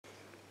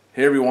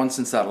Hey everyone,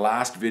 since that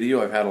last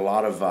video I've had a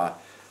lot of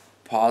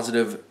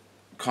positive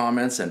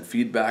comments and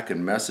feedback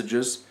and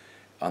messages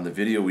on the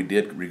video we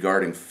did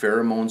regarding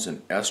pheromones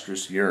and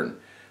estrous urine.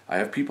 I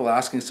have people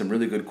asking some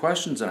really good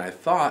questions, and I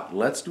thought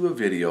let's do a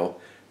video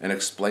and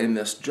explain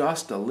this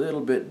just a little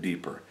bit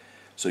deeper.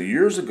 So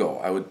years ago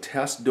I would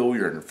test doe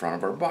urine in front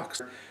of our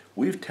bucks.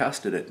 We've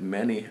tested it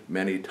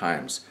many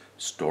times.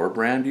 Store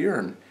brand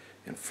urine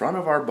in front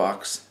of our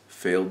bucks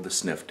failed the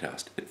sniff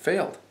test. It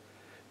failed.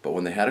 But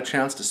when they had a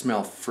chance to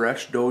smell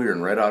fresh doe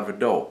urine right out of a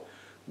doe,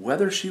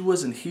 whether she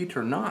was in heat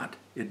or not,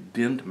 it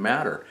didn't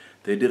matter.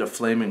 They did a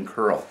flaming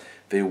curl.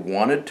 They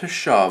wanted to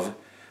shove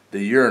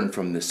the urine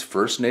from this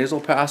first nasal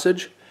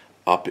passage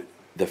up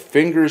the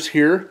fingers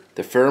here.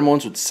 The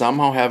pheromones would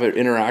somehow have an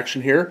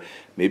interaction here.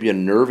 Maybe a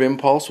nerve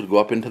impulse would go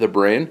up into the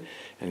brain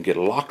and get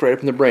locked right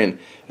up in the brain.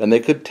 And they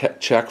could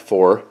check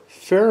for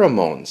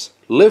pheromones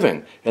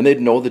living, and they'd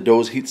know the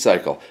doe's heat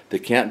cycle. They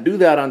can't do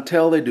that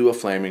until they do a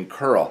flaming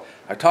curl.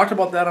 I talked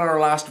about that on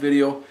our last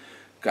video.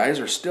 Guys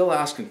are still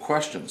asking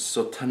questions,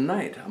 so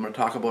tonight I'm going to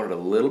talk about it a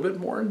little bit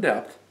more in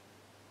depth,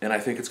 and I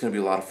think it's going to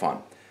be a lot of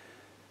fun.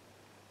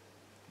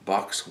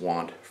 Bucks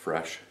want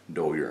fresh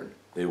doe urine.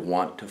 They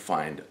want to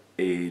find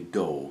a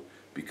doe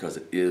because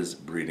it is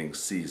breeding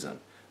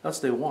season. That's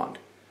what they want.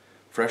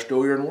 Fresh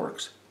doe urine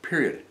works,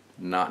 period.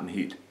 Not in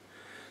heat.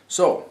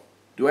 So,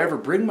 do I ever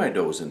bring my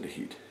does into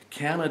heat?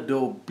 Can a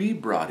doe be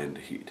brought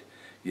into heat?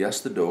 Yes,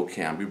 the doe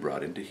can be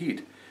brought into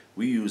heat.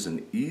 We use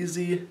an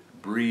easy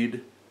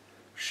breed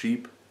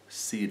sheep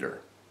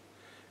seeder.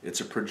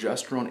 It's a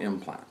progesterone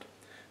implant.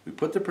 We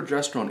put the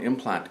progesterone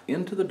implant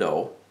into the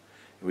doe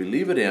and we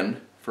leave it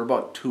in for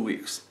about 2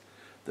 weeks.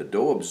 The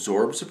doe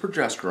absorbs the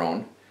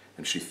progesterone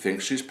and she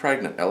thinks she's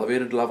pregnant.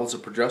 Elevated levels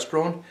of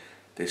progesterone,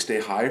 they stay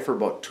high for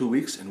about 2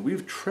 weeks, and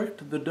we've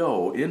tricked the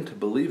doe into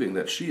believing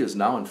that she is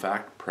now in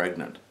fact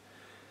pregnant.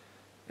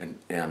 And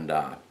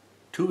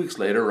 2 weeks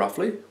later,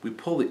 roughly, we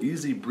pull the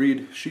easy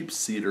breed sheep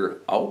seeder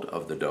out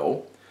of the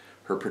doe.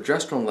 Her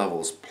progesterone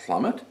levels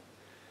plummet,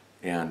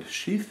 and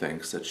she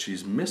thinks that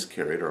she's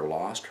miscarried or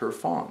lost her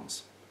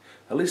fawns.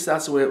 At least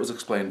that's the way it was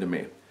explained to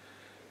me.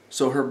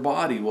 So her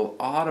body will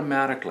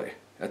automatically,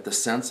 at the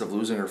sense of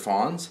losing her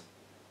fawns,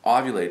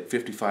 ovulate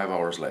 55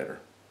 hours later.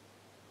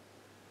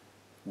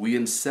 We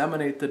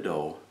inseminate the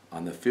doe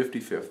on the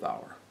 55th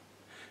hour.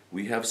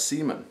 We have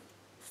semen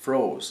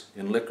froze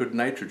in liquid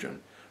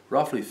nitrogen,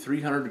 roughly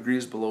 300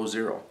 degrees below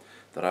zero,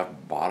 that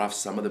I've bought off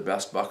some of the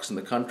best bucks in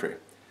the country.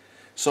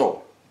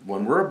 So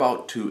when we're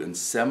about to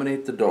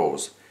inseminate the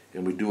does,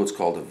 and we do what's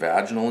called a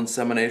vaginal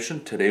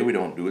insemination, today we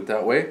don't do it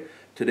that way.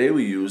 Today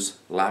we use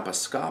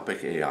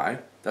laparoscopic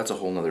AI. That's a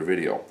whole nother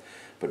video.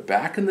 But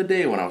back in the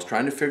day when I was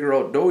trying to figure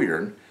out doe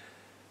urine,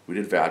 we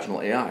did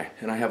vaginal AI,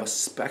 and I have a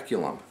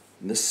speculum.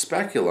 And this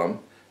speculum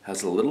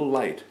has a little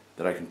light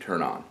that I can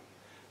turn on.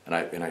 And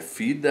I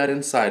feed that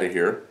inside of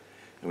here,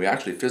 and we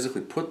actually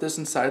physically put this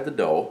inside the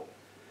doe,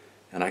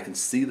 and I can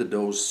see the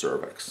doe's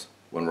cervix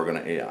when we're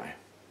going to AI.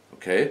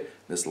 Okay?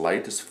 This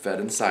light is fed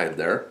inside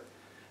there,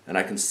 and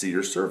I can see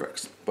her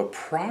cervix. But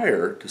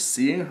prior to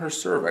seeing her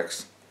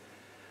cervix,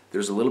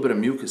 there's a little bit of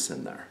mucus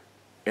in there.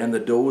 And the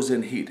doe's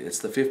in heat. It's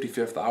the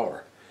 55th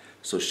hour.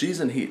 So she's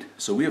in heat.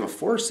 So we have a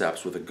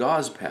forceps with a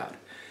gauze pad,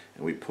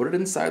 and we put it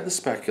inside the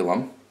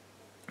speculum,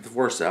 the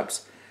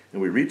forceps,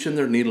 and we reach in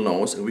their needle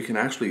nose, and we can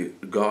actually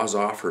gauze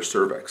off her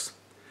cervix.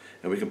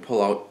 And we can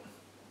pull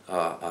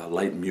out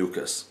light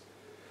mucus.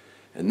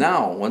 And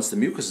now, once the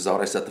mucus is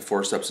out, I set the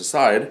forceps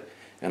aside,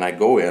 and I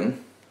go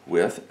in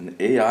with an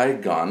AI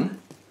gun,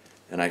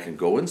 and I can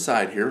go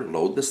inside here,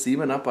 load the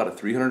semen up out of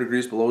 300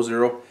 degrees below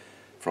zero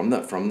from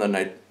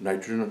the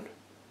nitrogen,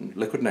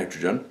 liquid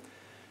nitrogen,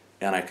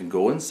 and I can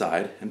go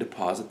inside and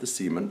deposit the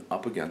semen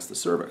up against the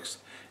cervix.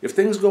 If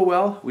things go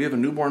well, we have a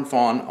newborn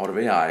fawn out of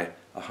AI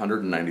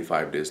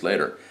 195 days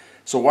later.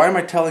 So why am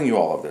I telling you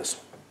all of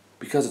this?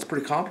 Because it's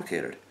pretty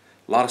complicated.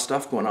 A lot of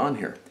stuff going on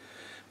here.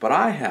 But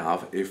I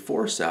have a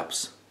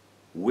forceps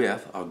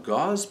with a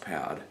gauze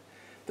pad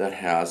that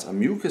has a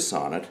mucus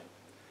on it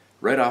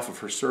right off of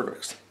her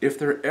cervix. If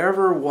there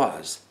ever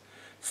was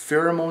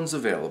pheromones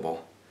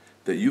available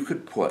that you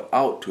could put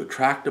out to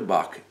attract a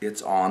buck,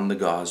 it's on the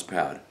gauze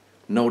pad.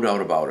 No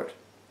doubt about it.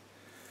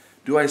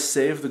 Do I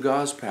save the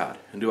gauze pad,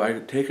 and do I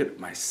take it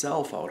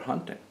myself out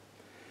hunting?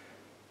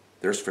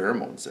 There's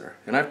pheromones there.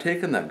 And I've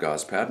taken that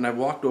gauze pad and I've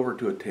walked over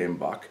to a tame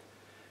buck,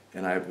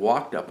 and I've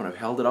walked up and I've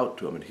held it out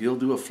to him, and he'll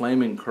do a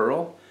flaming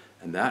curl,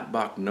 and that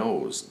buck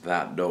knows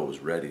that doe's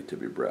ready to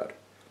be bred,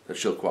 that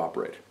she'll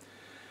cooperate.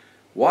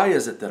 Why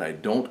is it that I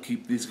don't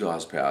keep these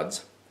gauze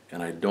pads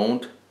and I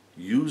don't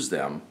use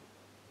them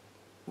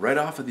right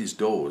off of these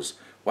does?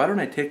 Why don't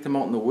I take them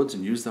out in the woods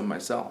and use them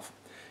myself?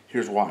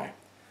 Here's why.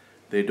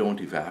 They don't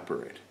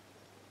evaporate.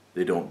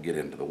 They don't get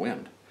into the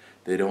wind.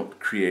 They don't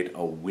create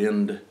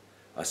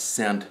a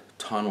scent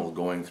tunnel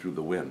going through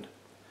the wind.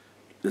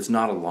 It's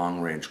not a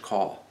long-range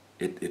call.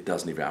 It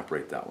doesn't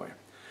evaporate that way.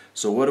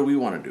 So what do we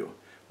want to do?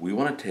 We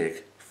want to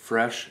take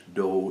fresh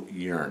doe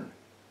urine.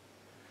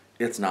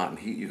 It's not in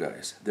heat, you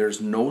guys. There's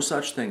no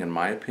such thing, in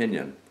my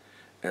opinion,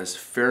 as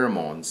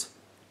pheromones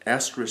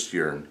estrous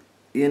urine,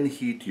 in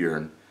heat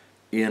urine,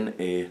 in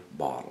a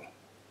bottle.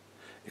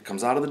 It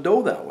comes out of the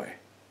doe that way.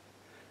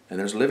 And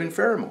there's living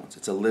pheromones.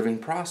 It's a living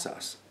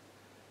process.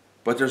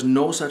 But there's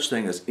no such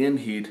thing as in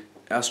heat,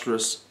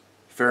 estrous,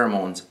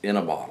 pheromones in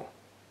a bottle.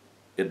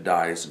 It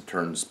dies and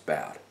turns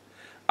bad.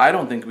 I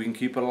don't think we can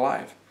keep it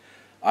alive.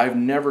 I've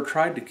never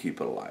tried to keep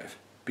it alive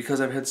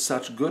because I've had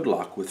such good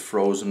luck with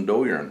frozen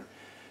doe urine.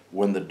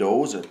 When the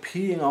does are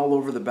peeing all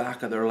over the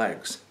back of their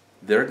legs,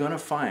 they're going to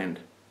find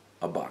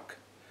a buck.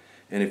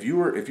 And if you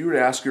were to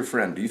ask your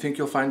friend, do you think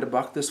you'll find a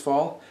buck this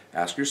fall?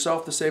 Ask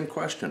yourself the same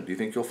question. Do you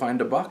think you'll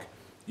find a buck?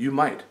 You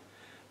might.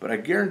 But I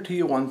guarantee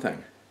you one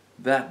thing.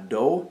 That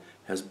doe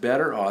has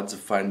better odds of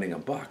finding a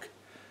buck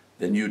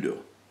than you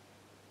do,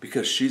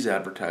 because she's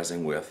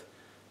advertising with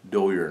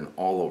doe urine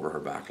all over her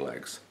back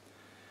legs.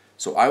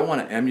 So I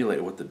want to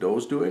emulate what the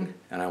doe's doing,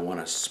 and I want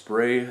to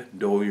spray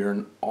doe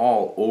urine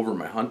all over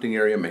my hunting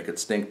area, make it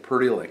stink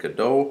pretty like a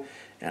doe.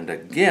 And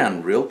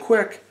again, real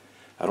quick,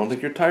 I don't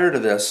think you're tired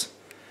of this.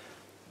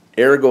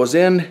 Air goes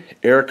in,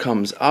 air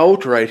comes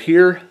out right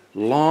here,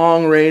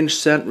 long range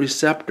scent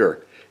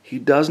receptor. He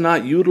does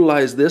not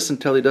utilize this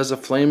until he does a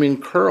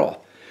flaming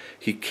curl.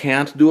 He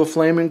can't do a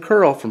flaming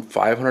curl from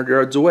 500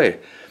 yards away.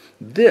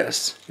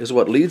 This is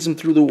what leads him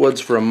through the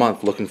woods for a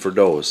month looking for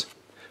does.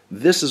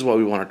 This is what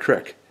we want to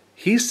trick.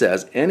 He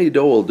says any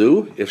doe will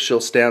do if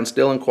she'll stand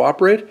still and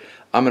cooperate.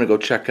 I'm going to go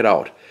check it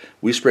out.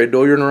 We spray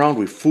doe urine around,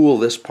 we fool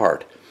this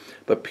part.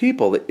 But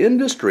people, the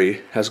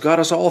industry has got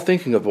us all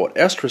thinking about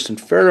estrus and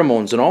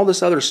pheromones and all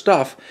this other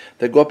stuff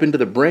that go up into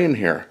the brain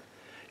here.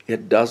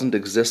 It doesn't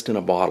exist in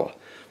a bottle.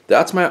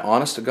 That's my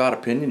honest to God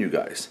opinion, you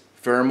guys.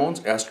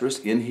 Pheromones,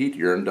 estrus, in heat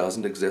urine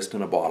doesn't exist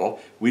in a bottle.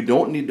 We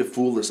don't need to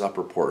fool this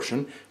upper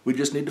portion. We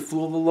just need to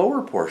fool the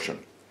lower portion.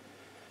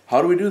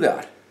 How do we do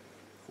that?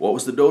 What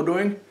was the doe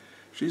doing?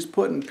 She's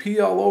putting pee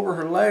all over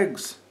her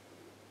legs.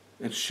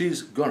 And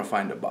she's going to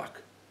find a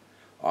buck.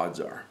 Odds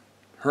are.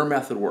 Her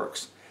method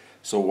works.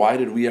 So why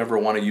did we ever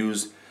want to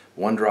use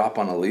one drop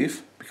on a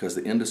leaf? Because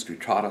the industry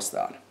taught us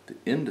that. The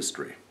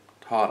industry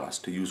taught us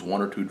to use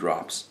 1 or 2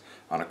 drops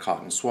on a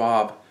cotton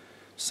swab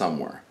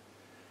somewhere.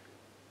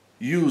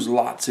 Use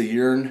lots of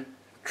urine,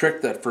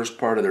 trick that first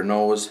part of their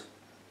nose,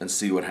 and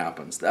see what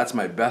happens. That's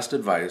my best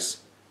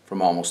advice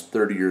from almost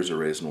 30 years of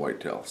raising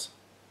whitetails.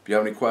 If you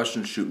have any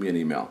questions, shoot me an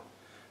email.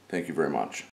 Thank you very much.